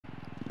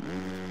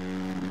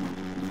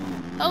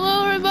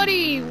Hello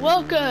everybody,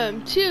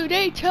 welcome to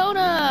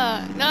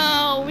Daytona.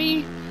 Now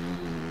we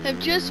have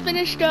just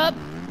finished up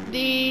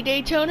the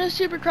Daytona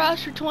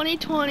Supercross for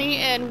 2020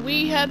 and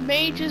we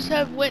may just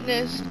have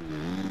witnessed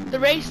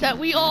the race that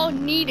we all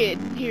needed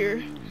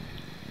here.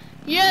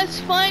 Yes,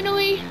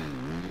 finally,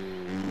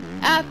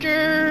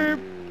 after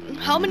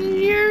how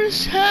many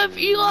years have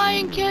Eli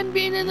and Ken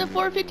been in the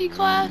 450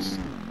 class?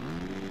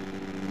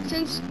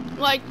 Since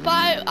like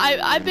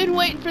I've been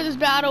waiting for this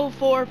battle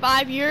for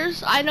 5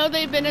 years. I know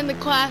they've been in the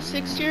class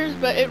 6 years,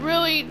 but they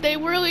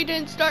really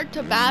didn't start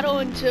to battle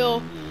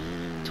until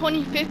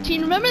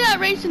 2015. Remember that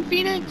race in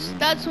Phoenix?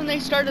 That's when they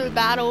started the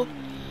battle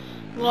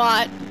a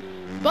lot.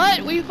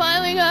 But we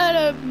finally got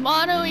a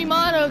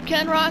mano-a-mano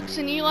Ken Rocks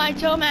and Eli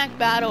Tomac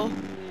battle.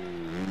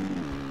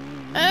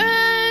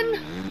 And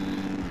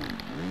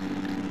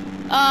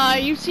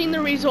you've seen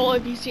the result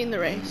if you've seen the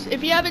race.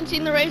 If you haven't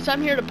seen the race,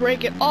 I'm here to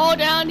break it all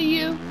down to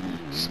you.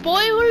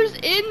 Spoilers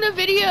in the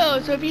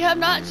video, so if you have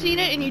not seen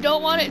it and you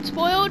don't want it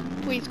spoiled,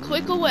 please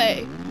click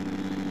away.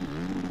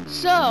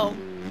 So,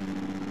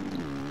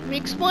 let me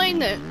explain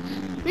this.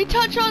 Let me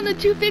touch on the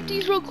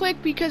 250s real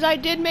quick because I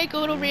did make a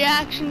little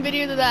reaction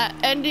video to that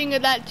ending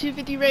of that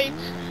 250 race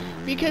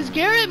because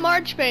Garrett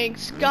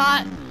Marchbanks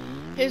got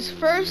his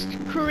first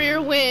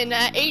career win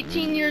at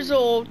 18 years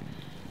old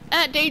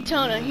at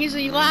Daytona. He's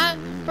the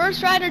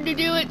first rider to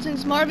do it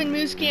since Marvin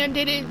Musquin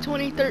did it in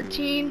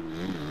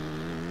 2013.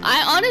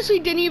 I honestly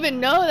didn't even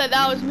know that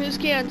was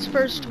Musquin's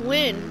first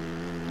win.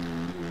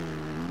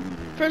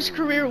 First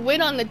career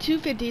win on the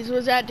 250s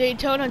was at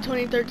Daytona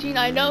 2013.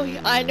 I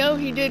know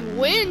he did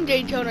win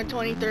Daytona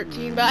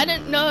 2013, but I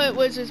didn't know it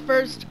was his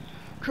first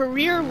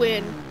career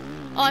win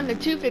on the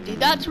 250.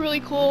 That's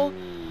really cool.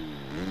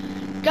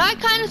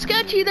 Got kind of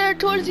sketchy there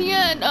towards the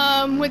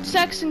end with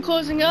Sexton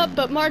closing up,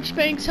 but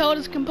Marchbanks held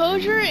his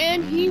composure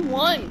and he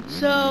won.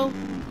 So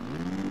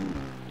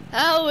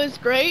that was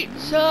great.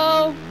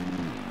 So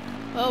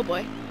oh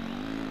boy.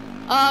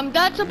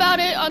 That's about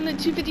it on the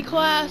 250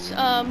 class.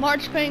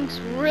 Marchbanks,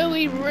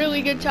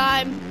 really good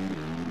time.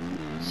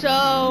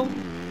 So,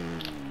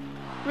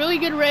 really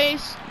good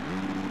race.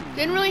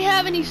 Didn't really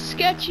have any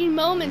sketchy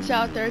moments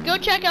out there. Go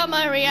check out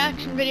my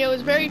reaction video. It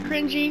was very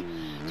cringy.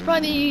 It's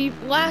probably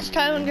the last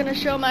time I'm gonna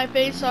show my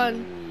face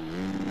on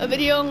a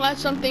video unless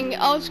something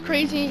else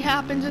crazy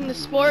happens in the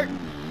sport.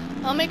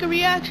 I'll make a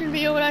reaction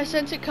video when I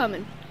sense it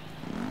coming.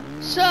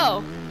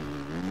 So,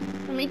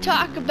 let me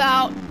talk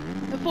about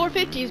the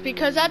 450s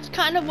because that's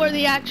kind of where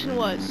the action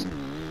was.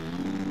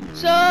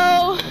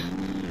 So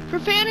for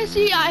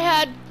fantasy I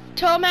had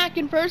Tomac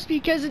in first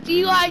because it's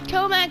Eli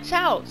Tomac's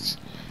house,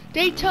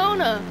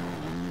 Daytona,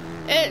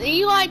 and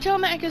Eli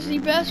Tomac is the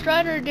best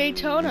rider at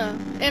Daytona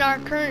in our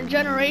current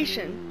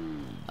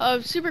generation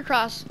of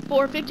Supercross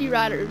 450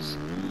 riders,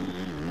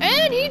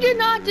 and he did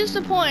not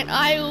disappoint.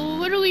 I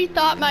literally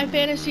thought my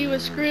fantasy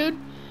was screwed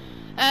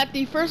at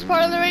the first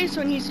part of the race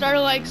when he started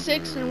like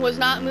 6th and was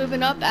not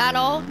moving up at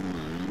all.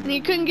 And he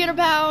couldn't get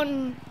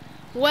around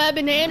Webb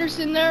and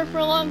Anderson there for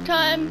a long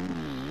time.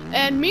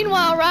 And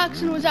meanwhile,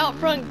 Roxon was out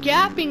front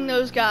gapping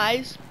those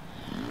guys.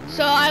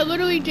 So I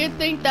literally did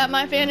think that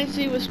my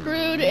fantasy was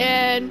screwed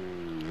and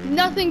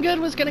nothing good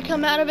was going to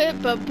come out of it.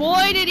 But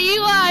boy, did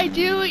Eli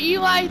do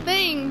Eli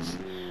things.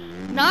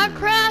 Not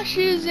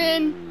crashes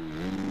and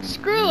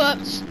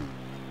screw-ups.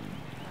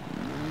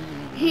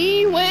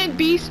 He went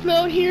beast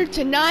mode here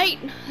tonight.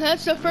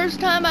 That's the first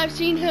time I've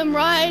seen him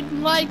ride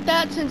like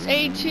that since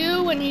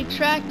A2 when he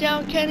tracked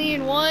down Kenny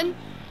and won.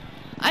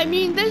 I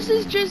mean, this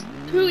is just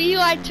who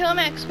Eli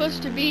Tomac's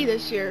supposed to be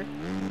this year.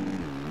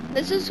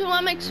 This is who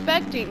I'm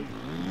expecting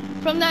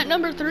from that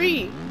number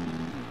 3.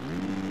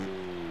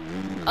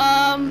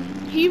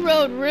 He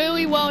rode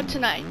really well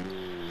tonight.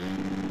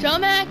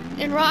 Tomac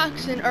and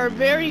Roxon are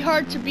very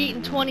hard to beat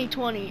in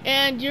 2020.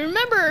 And you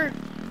remember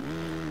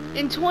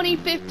in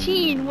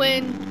 2015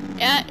 when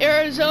at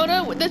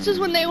Arizona, this is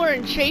when they were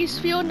in Chase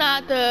Field,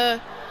 not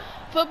the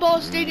football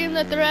stadium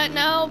that they're at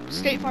now,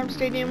 State Farm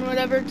Stadium or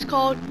whatever it's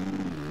called.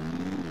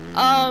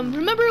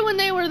 Remember when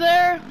they were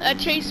there at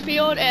Chase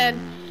Field, and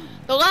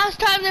the last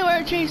time they were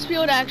at Chase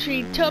Field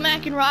actually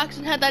Tomac and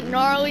Roxon had that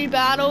gnarly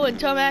battle and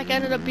Tomac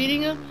ended up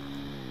beating him.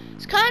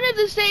 It's kind of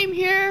the same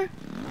here,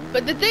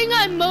 but the thing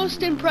I'm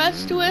most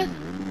impressed with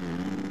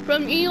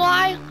from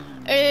Eli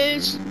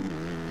is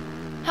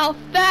how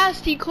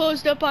fast he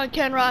closed up on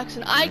Ken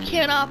Roxon. I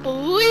cannot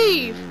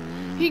believe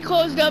he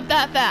closed up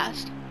that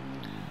fast.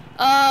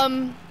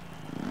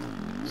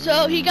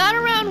 So he got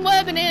around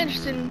Webb and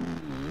Anderson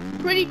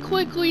pretty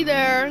quickly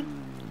there.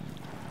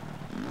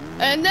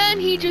 And then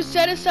he just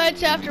set his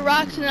sights after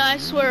Roxon, and I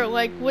swear,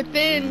 like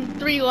within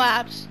 3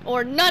 laps,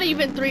 or not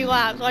even 3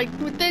 laps, like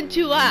within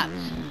 2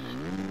 laps,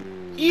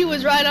 he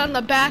was right on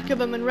the back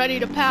of him and ready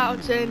to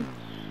pounce, and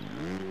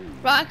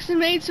Roxon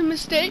made some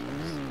mistakes.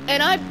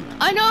 And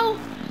I know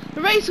the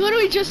race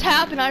literally just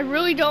happened. I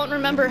really don't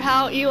remember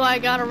how Eli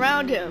got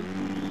around him.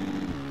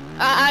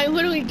 I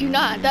literally do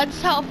not. That's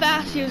how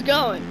fast he was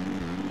going.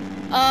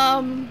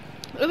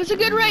 It was a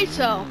good race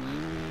though.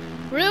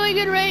 Really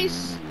good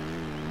race.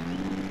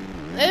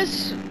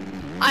 This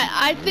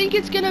I think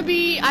it's gonna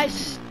be, I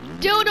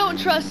still don't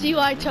trust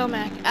Eli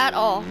Tomac at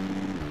all.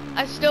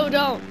 I still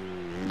don't.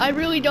 I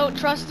really don't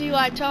trust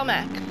Eli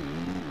Tomac.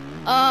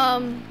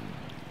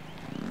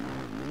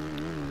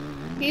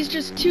 He's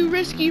just too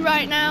risky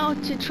right now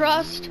to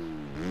trust.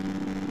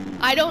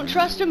 I don't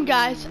trust him,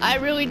 guys. I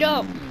really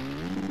don't.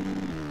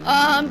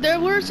 There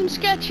were some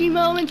sketchy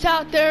moments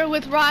out there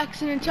with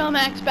Roczen and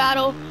Tomac's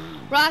battle.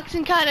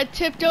 Roczen kind of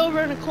tipped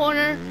over in a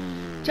corner.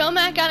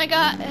 Tomac kind of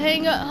got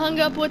hung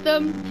up with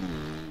him.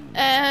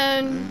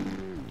 And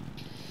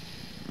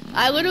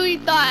I literally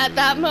thought at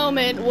that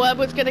moment Webb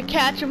was going to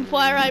catch him,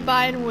 fly right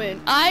by, and win.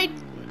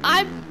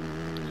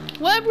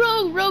 Webb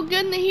rode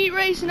good in the heat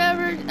race and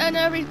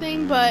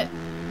everything, but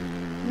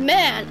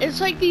man,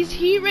 it's like these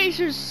heat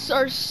racers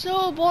are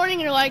so boring.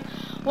 And you're like,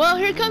 well,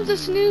 here comes the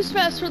snooze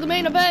fest for the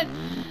main event,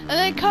 and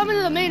then come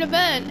into the main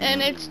event,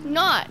 and it's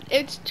not.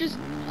 It's just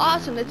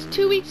awesome. It's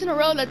 2 weeks in a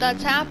row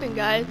that's happened,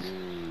 guys.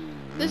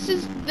 This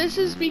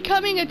is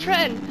becoming a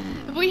trend.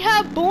 If we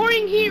have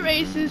boring heat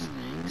races,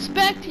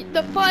 expect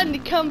the fun to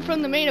come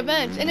from the main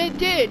events, and it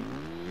did.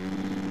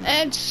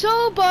 And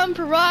so bummed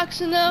for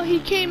Roczen, though. He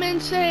came in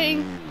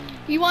saying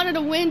he wanted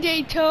to win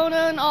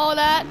Daytona and all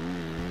that.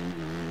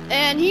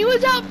 And he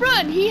was out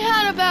front. He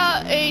had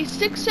about a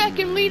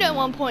 6-second lead at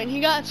one point. He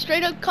got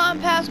straight up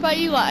compassed by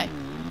Eli.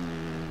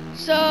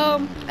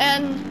 So,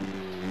 and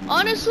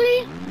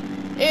honestly,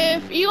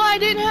 if Eli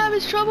didn't have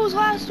his troubles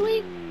last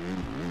week,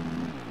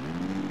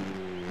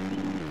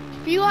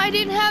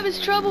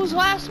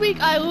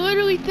 I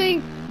literally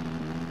think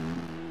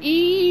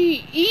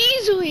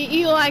easily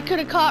Eli could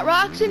have caught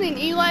Roczen, and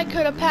Eli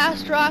could have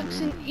passed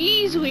Roczen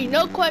easily,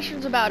 no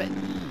questions about it.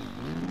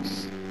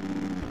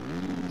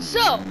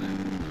 So,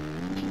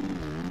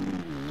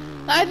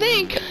 I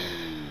think,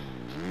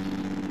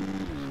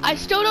 I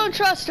still don't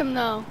trust him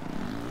though.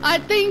 I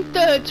think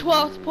the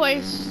 12th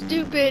place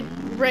stupid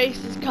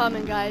race is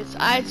coming, guys.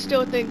 I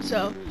still think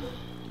so.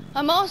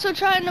 I'm also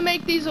trying to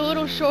make these a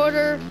little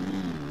shorter,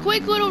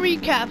 quick little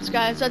recaps,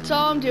 guys. That's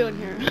all I'm doing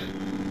here.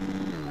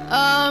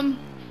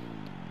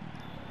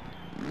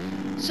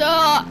 So,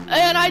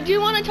 and I do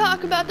want to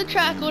talk about the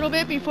track a little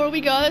bit before we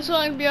go. This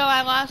will be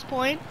my last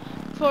point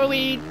before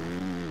we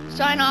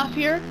sign off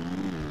here.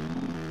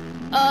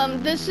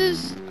 This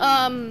is,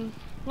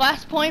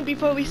 last point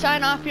before we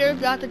sign off here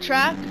about the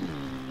track.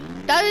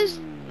 That is,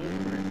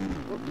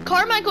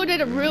 Carmichael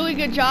did a really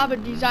good job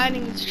of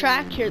designing his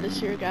track here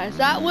this year, guys.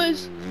 That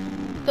was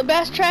the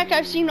best track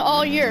I've seen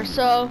all year,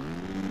 so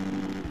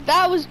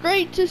that was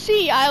great to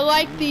see. I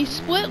like the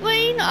split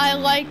lane. I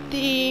like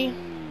the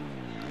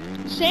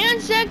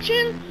sand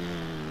section.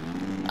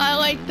 I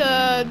like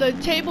the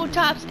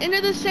tabletops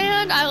into the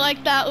sand. I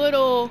like that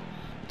little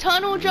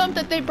tunnel jump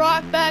that they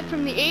brought back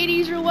from the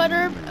 80s or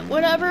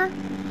whatever.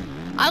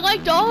 I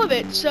liked all of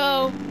it,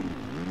 so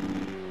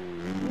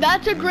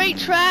that's a great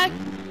track.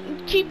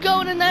 Keep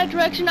going in that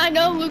direction. I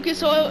know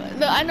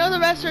I know the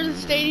rest of the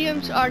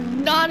stadiums are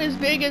not as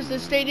big as the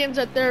stadiums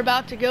that they're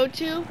about to go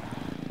to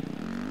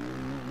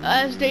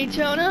as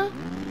Daytona,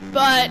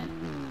 but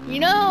you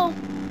know,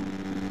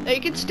 they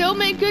can still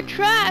make good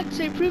tracks.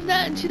 They proved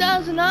that in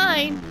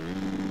 2009.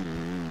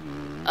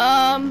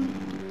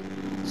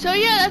 So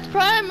yeah, that's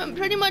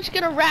pretty much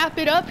gonna wrap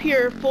it up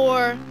here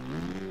for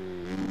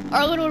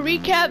our little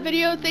recap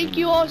video. Thank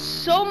you all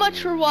so much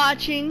for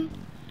watching.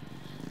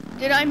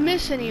 Did I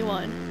miss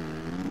anyone?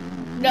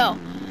 No.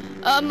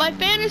 My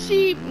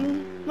fantasy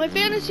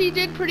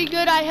did pretty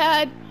good. I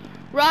had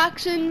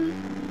Roczen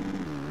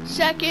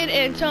second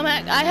and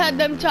Tomac. I had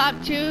them top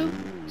 2.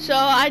 So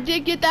I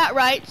did get that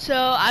right. So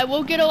I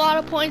will get a lot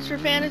of points for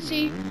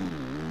fantasy.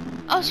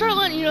 I'll start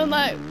letting you know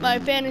my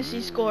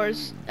fantasy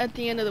scores at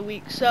the end of the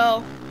week.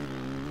 So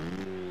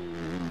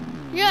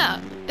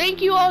yeah,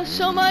 thank you all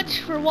so much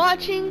for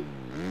watching,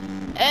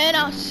 and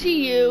I'll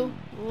see you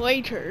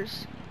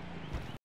laters.